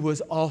 he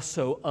is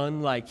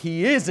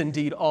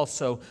indeed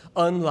also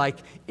unlike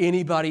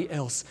anybody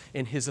else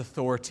in his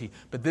authority.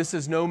 But this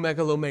is no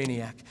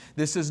megalomaniac.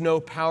 This is no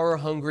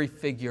power-hungry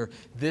figure.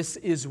 This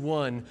is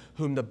one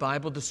whom the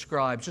Bible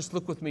describes. Just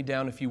look with me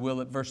down, if you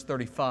will, at verse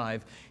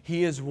 35.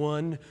 He is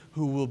one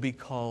who will be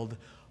called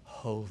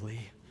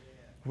holy,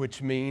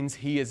 which means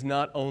he is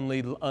not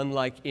only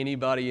unlike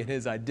anybody in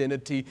his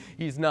identity,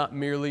 he's not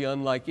merely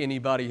unlike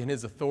anybody in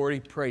his authority.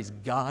 Praise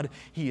God,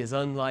 he is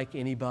unlike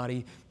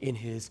anybody in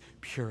his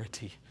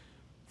purity.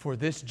 For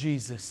this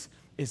Jesus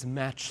is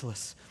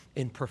matchless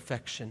in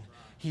perfection.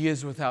 He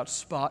is without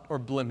spot or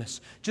blemish.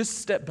 Just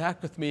step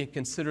back with me and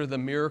consider the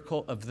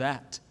miracle of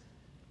that.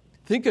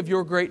 Think of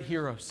your great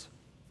heroes.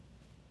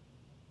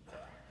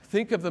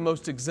 Think of the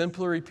most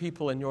exemplary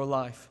people in your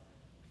life.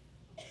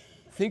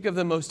 Think of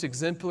the most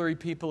exemplary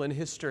people in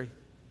history.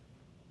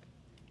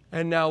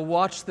 And now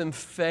watch them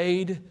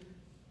fade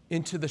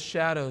into the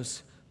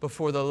shadows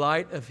before the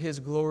light of his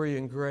glory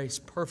and grace,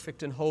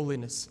 perfect in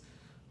holiness,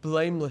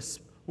 blameless,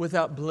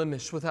 without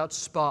blemish, without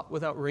spot,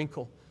 without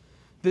wrinkle.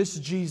 This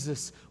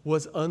Jesus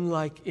was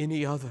unlike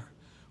any other,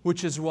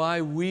 which is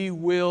why we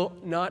will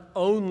not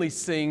only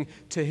sing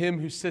to him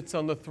who sits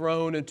on the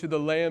throne and to the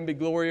Lamb be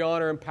glory,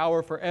 honor, and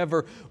power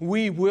forever,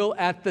 we will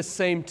at the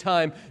same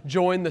time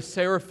join the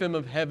seraphim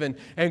of heaven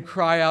and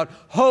cry out,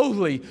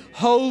 holy,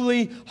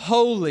 holy,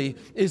 holy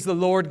is the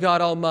Lord God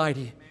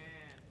Almighty. Amen.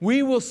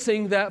 We will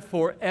sing that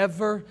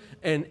forever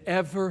and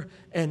ever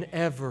and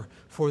ever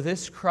for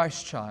this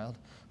Christ child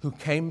who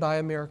came by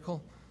a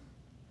miracle,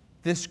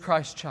 this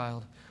Christ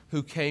child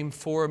who came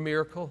for a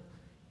miracle,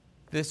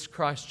 this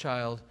Christ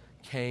child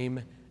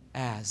came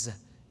as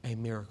a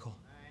miracle.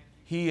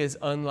 He is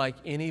unlike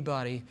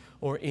anybody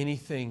or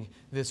anything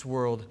this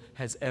world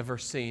has ever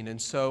seen.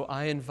 And so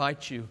I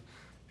invite you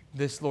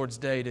this Lord's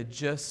Day to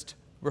just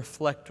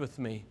reflect with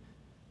me.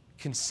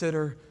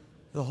 Consider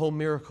the whole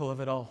miracle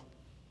of it all.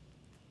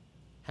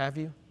 Have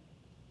you?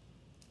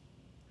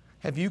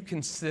 Have you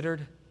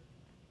considered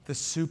the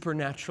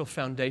supernatural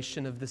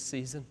foundation of this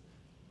season?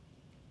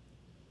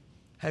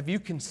 Have you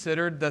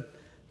considered that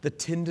the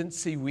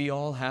tendency we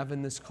all have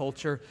in this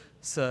culture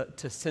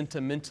to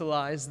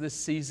sentimentalize this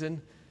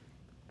season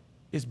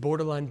is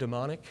borderline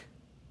demonic?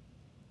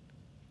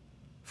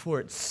 For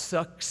it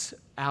sucks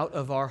out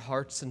of our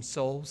hearts and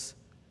souls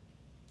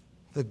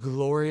the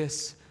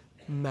glorious,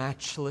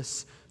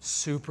 matchless,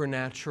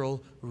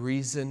 supernatural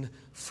reason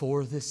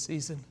for this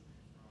season.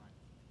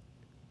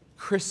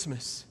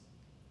 Christmas,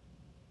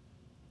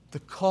 the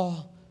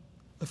call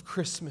of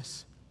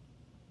Christmas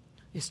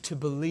is to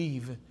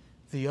believe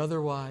the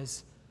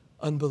otherwise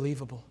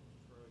unbelievable.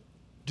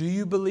 Do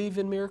you believe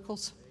in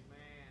miracles?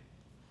 Amen.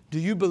 Do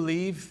you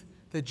believe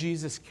that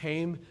Jesus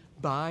came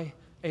by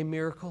a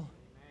miracle?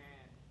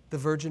 Amen. The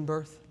virgin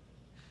birth?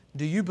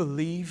 Do you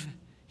believe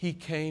he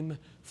came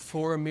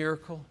for a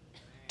miracle?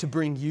 Amen. To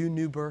bring you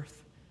new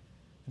birth?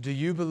 Do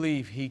you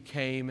believe he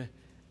came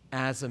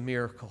as a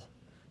miracle?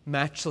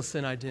 Matchless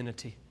in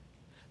identity,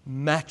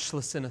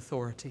 matchless in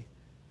authority,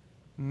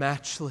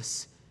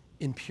 matchless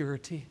in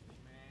purity.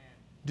 Amen.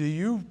 Do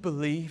you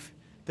believe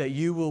that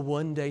you will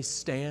one day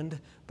stand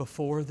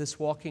before this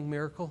walking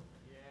miracle?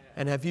 Yeah.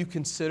 And have you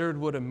considered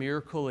what a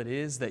miracle it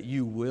is that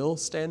you will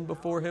stand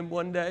before him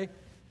one day?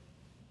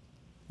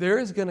 There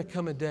is going to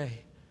come a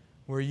day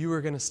where you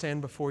are going to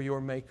stand before your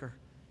Maker.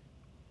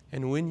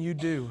 And when you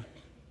do,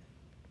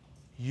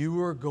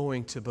 you are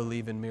going to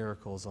believe in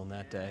miracles on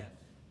that day.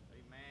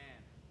 Amen.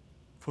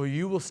 For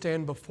you will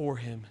stand before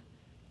him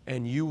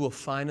and you will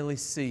finally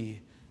see,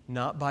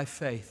 not by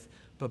faith,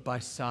 but by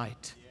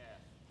sight,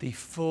 the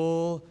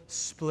full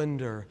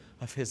splendor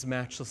of his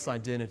matchless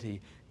identity,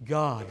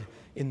 God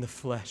in the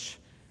flesh.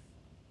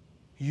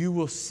 You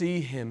will see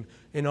him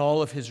in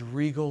all of his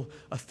regal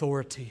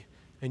authority,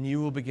 and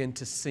you will begin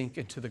to sink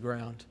into the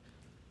ground.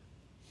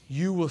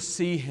 You will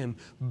see him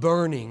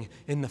burning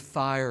in the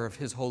fire of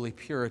his holy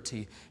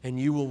purity, and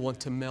you will want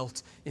to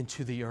melt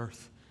into the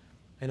earth.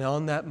 And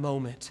on that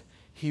moment,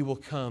 he will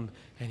come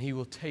and he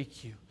will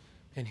take you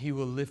and he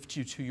will lift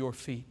you to your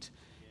feet.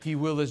 He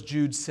will, as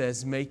Jude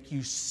says, make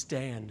you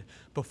stand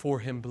before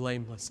him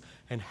blameless.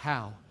 And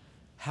how?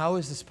 How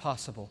is this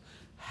possible?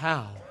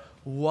 How?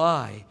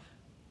 Why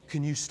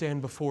can you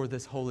stand before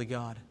this holy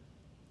God?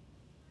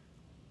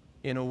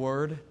 In a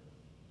word,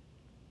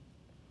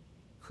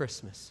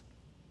 Christmas.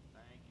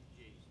 Thank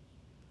you, Jesus.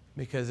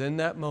 Because in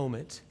that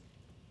moment,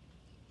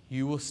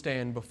 you will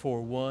stand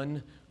before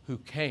one who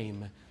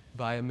came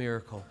by a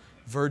miracle,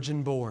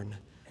 virgin born,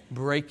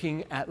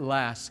 breaking at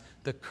last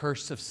the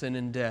curse of sin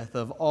and death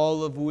of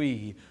all of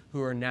we who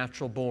are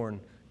natural born,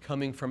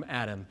 coming from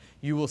Adam.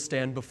 You will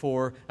stand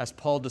before, as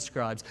Paul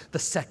describes, the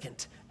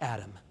second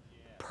Adam,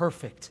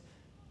 perfect.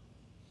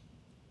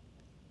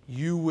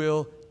 You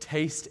will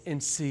taste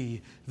and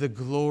see the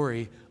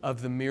glory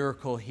of the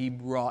miracle He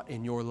wrought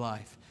in your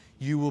life.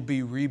 You will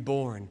be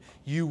reborn.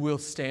 You will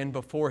stand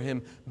before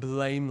Him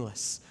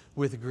blameless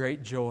with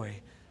great joy.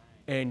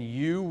 And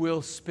you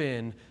will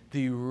spend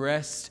the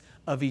rest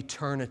of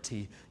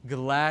eternity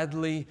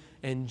gladly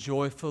and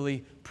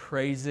joyfully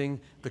praising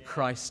the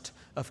Christ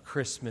of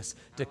Christmas,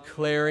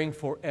 declaring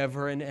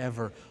forever and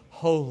ever,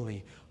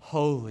 holy,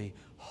 holy,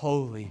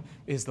 holy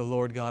is the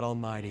Lord God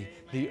Almighty.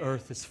 The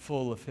earth is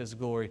full of His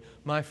glory.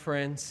 My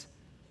friends,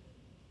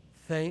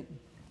 thank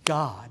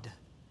God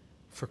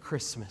for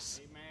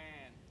Christmas.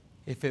 Amen.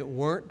 If it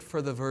weren't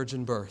for the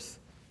virgin birth,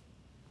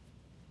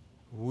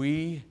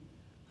 we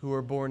who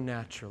are born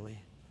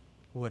naturally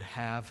would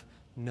have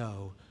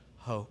no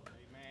hope.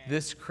 Amen.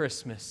 This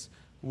Christmas,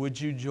 would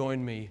you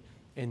join me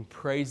in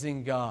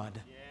praising God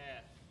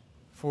Yes.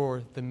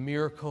 for the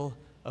miracle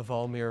of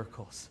all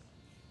miracles?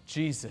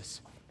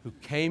 Jesus, who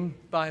came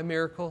by a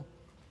miracle,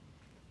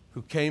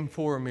 who came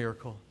for a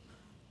miracle,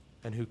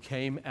 and who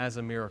came as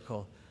a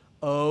miracle.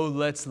 Oh,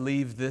 let's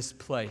leave this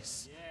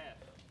place Yes.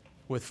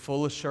 with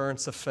full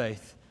assurance of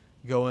faith,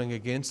 going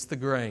against the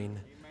grain,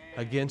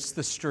 against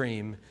the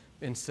stream,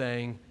 and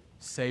saying,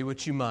 say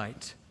what you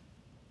might,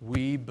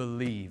 we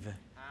believe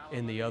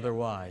in the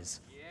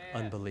otherwise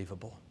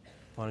unbelievable.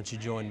 Why don't you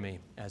join me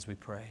as we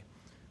pray?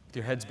 With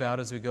your heads bowed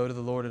as we go to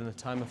the Lord in a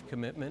time of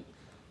commitment,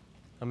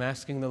 I'm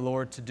asking the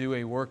Lord to do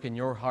a work in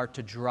your heart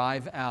to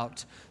drive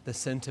out the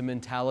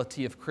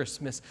sentimentality of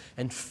Christmas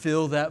and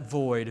fill that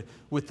void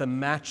with the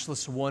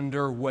matchless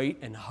wonder, weight,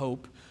 and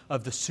hope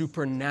of the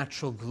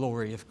supernatural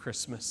glory of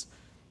Christmas.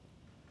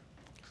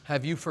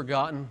 Have you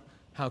forgotten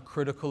how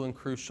critical and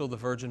crucial the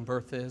virgin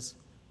birth is?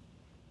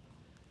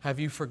 Have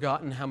you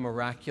forgotten how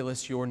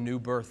miraculous your new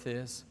birth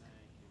is?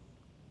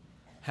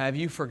 Have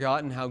you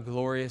forgotten how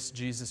glorious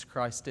Jesus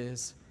Christ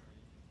is?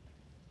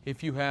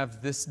 If you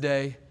have this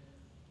day,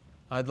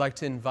 I'd like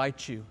to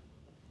invite you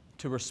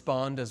to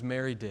respond as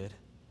Mary did,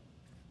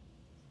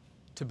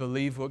 to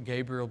believe what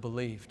Gabriel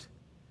believed,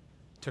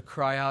 to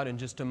cry out in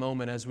just a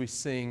moment as we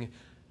sing,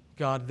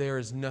 God, there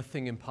is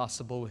nothing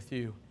impossible with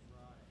you.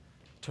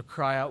 To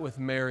cry out with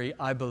Mary,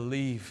 I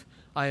believe,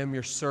 I am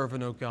your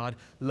servant, O God,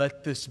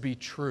 let this be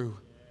true.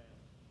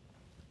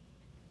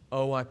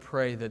 Oh, I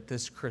pray that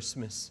this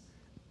Christmas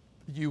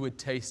you would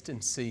taste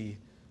and see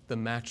the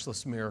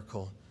matchless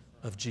miracle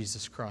of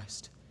Jesus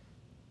Christ.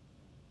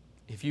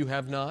 If you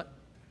have not,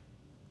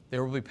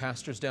 there will be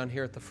pastors down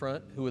here at the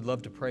front who would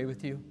love to pray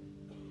with you.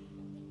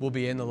 We'll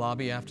be in the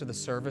lobby after the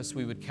service.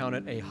 We would count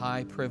it a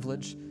high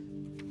privilege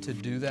to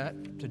do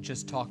that, to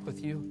just talk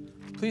with you.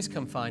 Please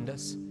come find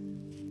us.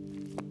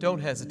 Don't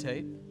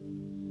hesitate.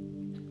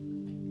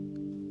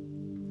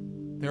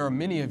 There are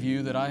many of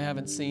you that I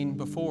haven't seen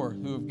before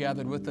who have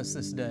gathered with us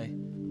this day.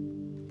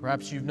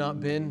 Perhaps you've not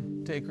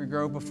been to Acre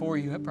Grove before.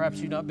 Perhaps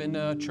you've not been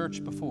to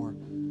church before.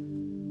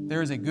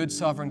 There is a good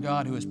sovereign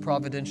God who has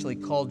providentially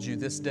called you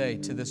this day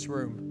to this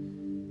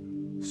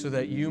room so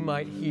that you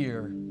might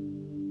hear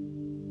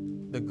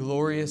the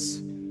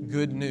glorious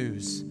good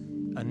news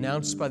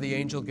announced by the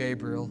angel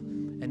Gabriel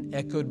and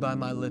echoed by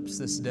my lips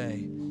this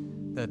day,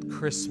 that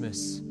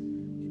Christmas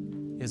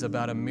is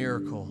about a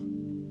miracle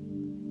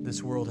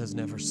this world has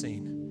never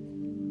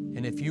seen.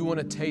 And if you want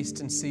to taste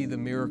and see the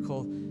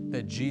miracle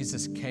that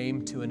Jesus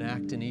came to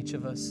enact in each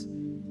of us,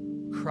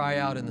 cry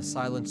out in the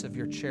silence of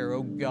your chair,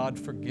 oh God,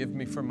 forgive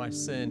me for my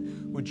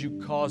sin. Would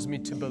you cause me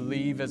to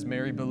believe as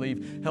Mary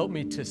believed? Help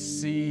me to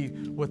see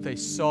what they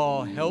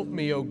saw. Help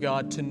me, oh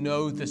God, to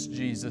know this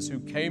Jesus who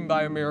came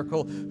by a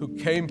miracle, who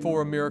came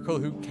for a miracle,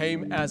 who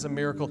came as a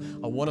miracle.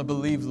 I want to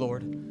believe,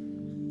 Lord.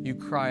 You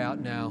cry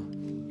out now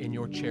in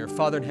your chair.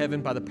 Father in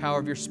heaven, by the power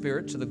of your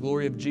Spirit, to the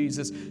glory of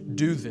Jesus,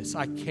 do this.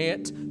 I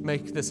can't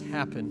make this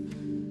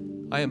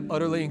happen. I am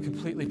utterly and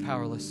completely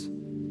powerless.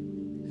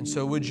 And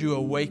so would you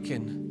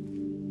awaken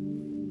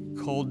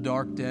cold,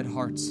 dark, dead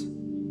hearts?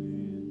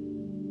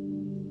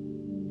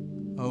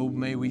 Oh,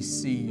 may we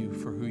see you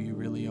for who you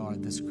really are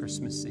this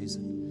Christmas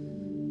season.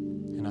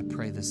 And I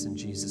pray this in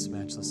Jesus'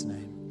 matchless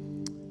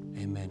name.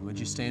 Amen. Would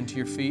you stand to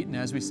your feet? And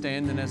as we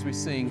stand and as we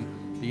sing,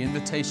 the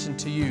invitation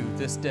to you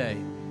this day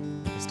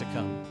is to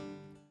come.